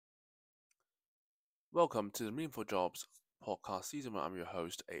Welcome to the Meaningful Jobs podcast season where I'm your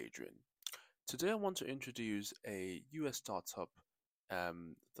host, Adrian. Today, I want to introduce a US startup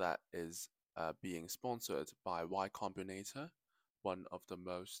that is being sponsored by Y Combinator, one of the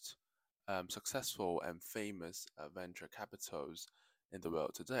most successful and famous venture capitals in the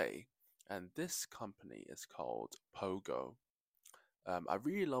world today. And this company is called Pogo. I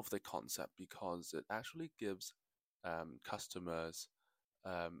really love the concept because it actually gives customers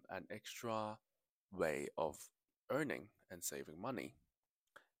an extra way of earning and saving money.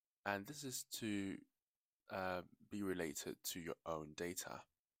 And this is to be related to your own data.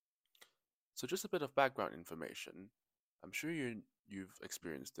 So just a bit of background information. I'm sure you've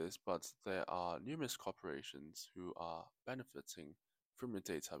experienced this, but there are numerous corporations who are benefiting from your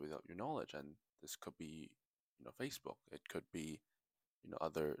data without your knowledge, and this could be, Facebook. It could be,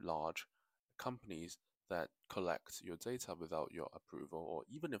 other large companies that collect your data without your approval, or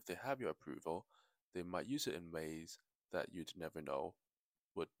even if they have your approval, they might use it in ways that you'd never know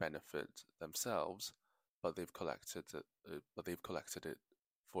would benefit themselves, but they've collected it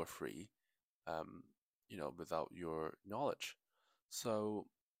for free, um, without your knowledge. So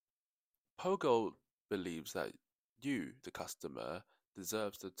Pogo believes that you, the customer,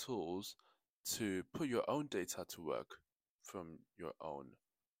 deserves the tools to put your own data to work from your own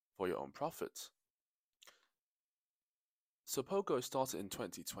for your own profit. So Pogo started in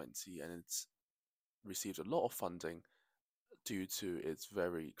 2020 and it's received a lot of funding due to its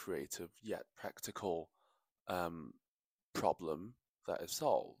very creative yet practical um, problem that it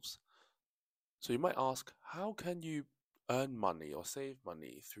solves. So you might ask, how can you earn money or save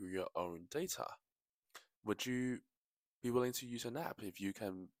money through your own data? Would you be willing to use an app if you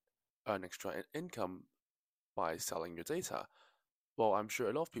can earn extra income by selling your data? Well, I'm sure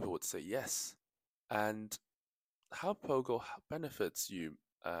a lot of people would say yes. And how Pogo benefits you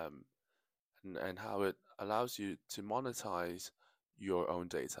and how it allows you to monetize your own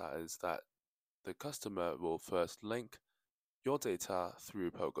data is that the customer will first link your data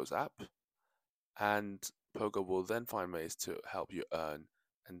through Pogo's app, and Pogo will then find ways to help you earn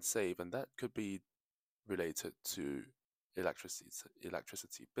and save, and that could be related to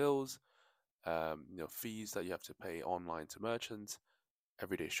electricity bills, fees that you have to pay online to merchants,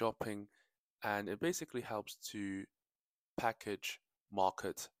 everyday shopping, and it basically helps to package,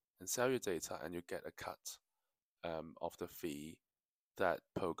 market, and sell your data, and you get a cut of the fee that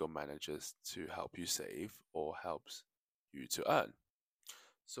Pogo manages to help you save or helps you to earn.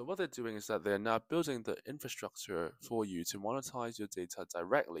 So what they're doing is that they're now building the infrastructure for you to monetize your data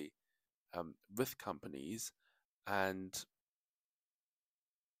directly with companies. And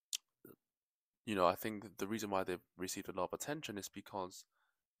I think the reason why they've received a lot of attention is because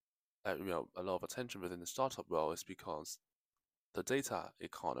a lot of attention within the startup world is because the data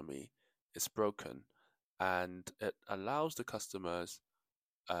economy is broken, and it allows the customers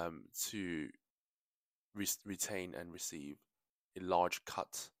to retain and receive a large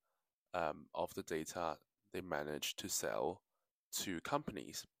cut of the data they manage to sell to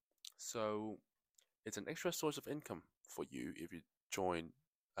companies. So it's an extra source of income for you if you join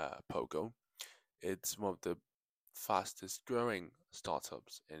Pogo. It's one of the fastest growing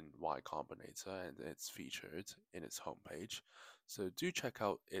startups in Y Combinator, and it's featured in its homepage. So do check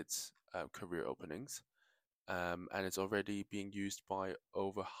out its career openings. And it's already being used by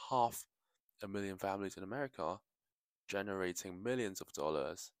over 500,000 families in America, generating millions of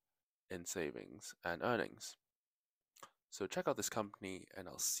dollars in savings and earnings. So check out this company, and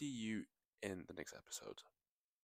I'll see you in the next episode.